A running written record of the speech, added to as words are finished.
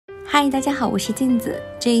嗨，大家好，我是镜子。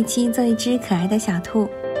这一期做一只可爱的小兔。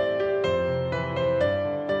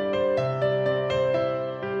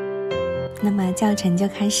那么教程就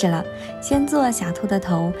开始了，先做小兔的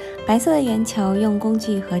头，白色的圆球用工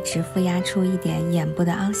具和指腹压出一点眼部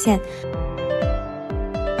的凹陷，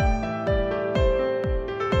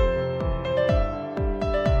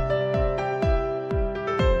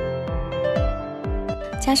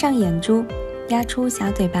加上眼珠，压出小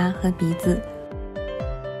嘴巴和鼻子，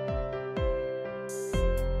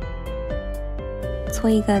搓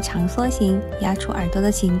一个长梭形，压出耳朵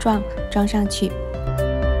的形状，装上去。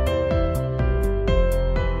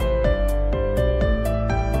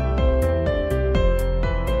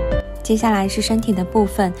接下来是身体的部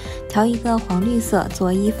分，调一个黄绿色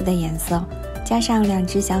做衣服的颜色，加上2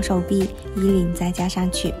只小手臂，衣领再加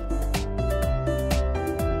上去。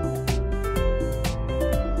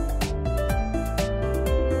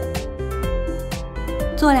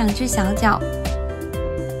做2只小脚，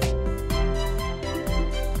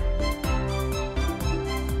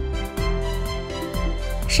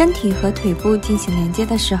身体和腿部进行连接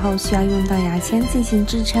的时候，需要用到牙签进行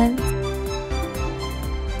支撑。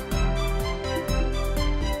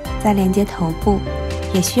再连接头部，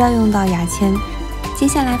也需要用到牙签。接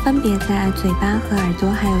下来分别在嘴巴和耳朵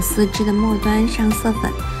还有4肢的末端上色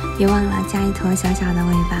粉，别忘了加一坨小小的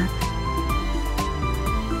尾巴。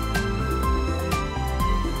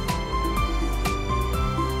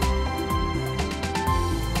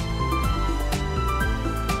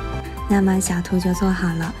那么小兔就做好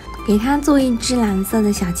了，给它做一只蓝色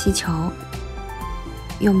的小气球，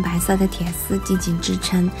用白色的铁丝进行支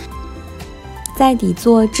撑。在底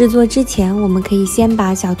座制作之前，我们可以先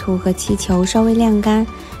把小兔和气球稍微晾干。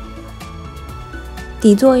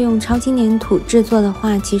底座用超轻粘土制作的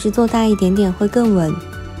话，其实做大一点点会更稳。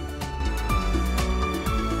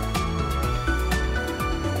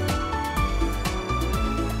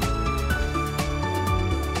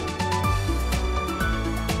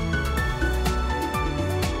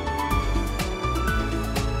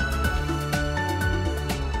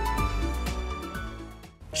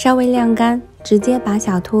稍微晾干，直接把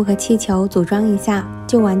小兔和气球组装一下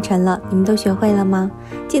就完成了。你们都学会了吗？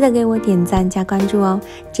记得给我点赞加关注哦。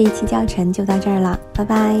这一期教程就到这儿了，拜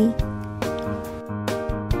拜。